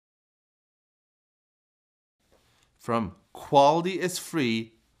from quality is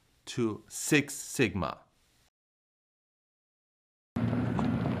free to Six Sigma.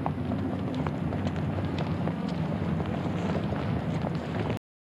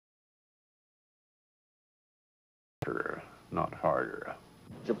 Not harder.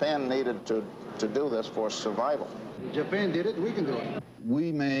 Japan needed to do this for survival. Japan did it, we can do it.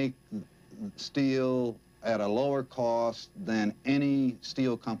 We make steel at a lower cost than any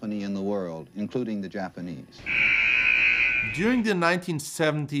steel company in the world, including the Japanese. During the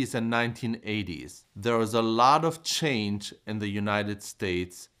 1970s and 1980s, there was a lot of change in the United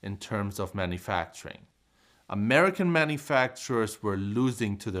States in terms of manufacturing. American manufacturers were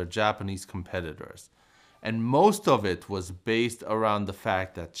losing to their Japanese competitors. And most of it was based around the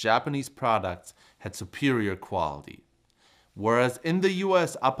fact that Japanese products had superior quality. Whereas in the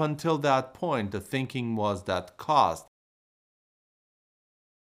US, up until that point, the thinking was that cost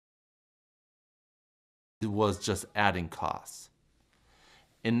was just adding costs.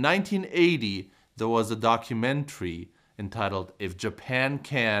 In 1980, there was a documentary entitled "If Japan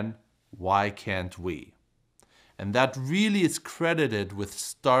Can, Why Can't We?" And that really is credited with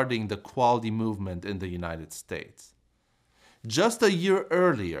starting the quality movement in the United States. Just a year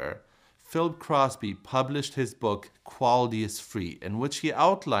earlier, Philip Crosby published his book, Quality is Free, in which he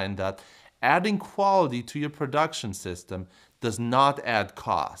outlined that adding quality to your production system does not add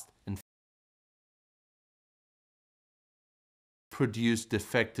cost and produce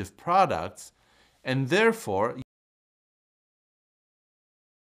defective products, and therefore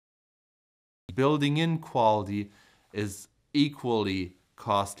building in quality is equally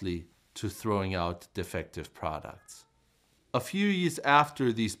costly to throwing out defective products. A few years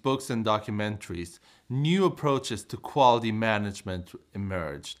after these books and documentaries, new approaches to quality management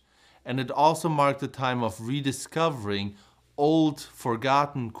emerged, and it also marked the time of rediscovering old,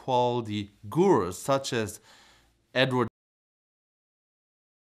 forgotten quality gurus such as Edward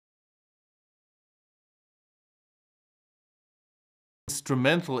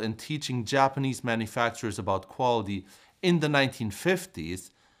instrumental in teaching Japanese manufacturers about quality in the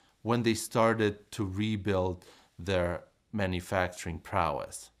 1950s when they started to rebuild their manufacturing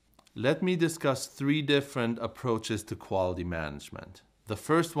prowess. Let me discuss three different approaches to quality management. The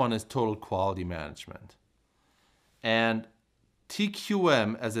first one is total quality management. And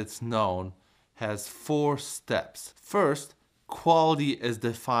TQM, as it's known, has 4 steps. First, quality is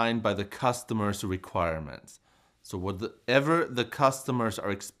defined by the customer's requirements. So whatever the customers are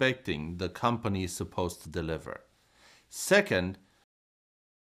expecting, the company is supposed to deliver. Second,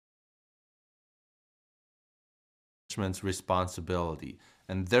 management's responsibility,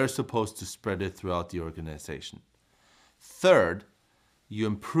 and they're supposed to spread it throughout the organization. Third, you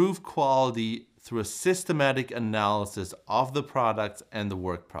improve quality through a systematic analysis of the products and the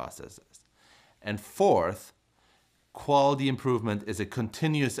work processes. And fourth, quality improvement is a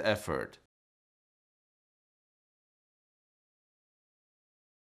continuous effort.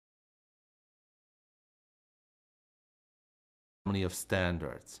 Of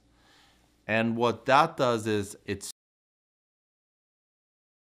standards. And what that does is it's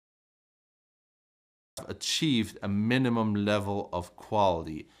achieved a minimum level of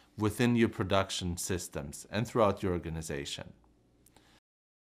quality within your production systems and throughout your organization.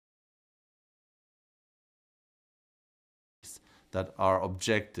 That are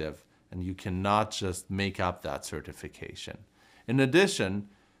objective, and you cannot just make up that certification. In addition,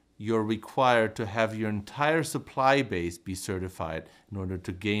 you're required to have your entire supply base be certified in order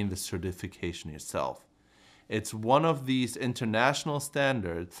to gain the certification yourself. It's one of these international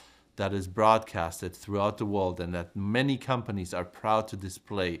standards that is broadcasted throughout the world and that many companies are proud to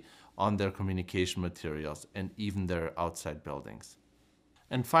display on their communication materials and even their outside buildings.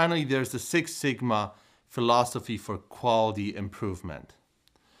 And finally, there's the Six Sigma philosophy for quality improvement.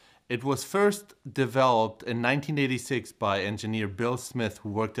 It was first developed in 1986 by engineer Bill Smith, who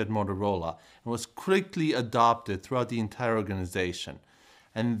worked at Motorola, and was quickly adopted throughout the entire organization.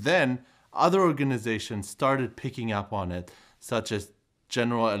 And then other organizations started picking up on it, such as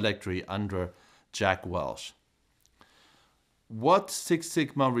General Electric under Jack Welch. What Six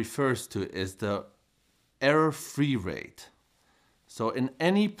Sigma refers to is the error-free rate. So in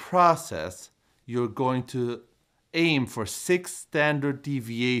any process, you're going to aim for 6 standard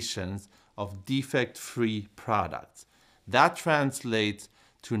deviations of defect-free products. That translates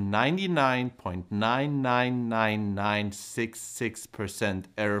to 99.999966%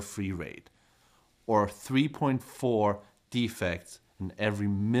 error-free rate, or 3.4 defects in every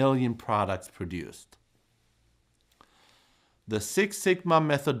million products produced. The Six Sigma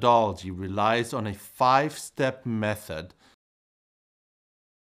methodology relies on a 5-step method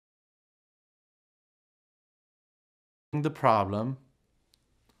the problem,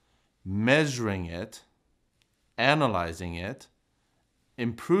 measuring it, analyzing it,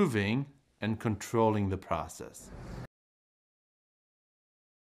 improving and controlling the process.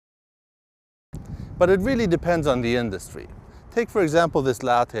 But it really depends on the industry. Take, for example, this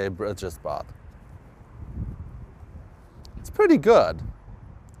latte I just bought. It's pretty good,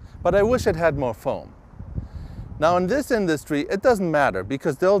 but I wish it had more foam. Now in this industry, it doesn't matter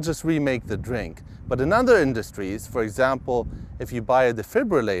because they'll just remake the drink. But in other industries, for example, if you buy a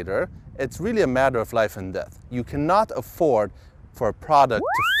defibrillator, it's really a matter of life and death. You cannot afford for a product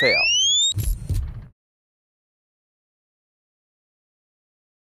to fail.